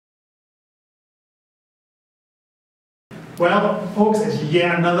Well, folks, it's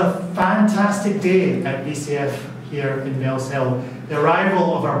yet another fantastic day at BCF here in Mills Hill. The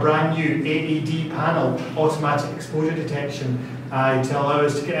arrival of our brand new AED panel, automatic exposure detection, to allow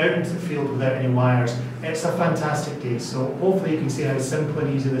us to get out into the field without any wires. It's a fantastic day, so hopefully you can see how simple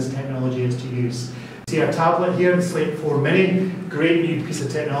and easy this technology is to use. See our tablet here, the Slate 4 Mini, great new piece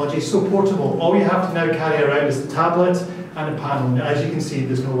of technology, so portable. All you have to now carry around is the tablet and the panel. Now, as you can see,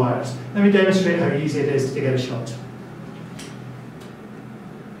 there's no wires. Let me demonstrate how easy it is to get a shot.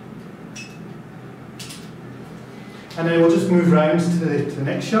 And then we'll just move round to the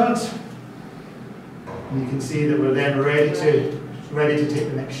next shot. And you can see that we're then ready to take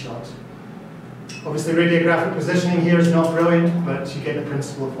the next shot. Obviously, radiographic positioning here is not brilliant, but you get the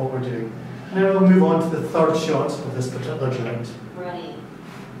principle of what we're doing. And then we'll move on to the third shot of this particular joint. Ready.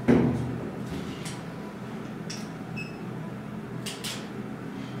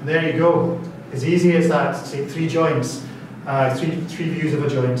 And there you go. As easy as that to take three joints, three views of a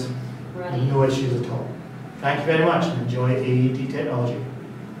joint. Ready. No issues at all. Thank you very much and enjoy AED technology.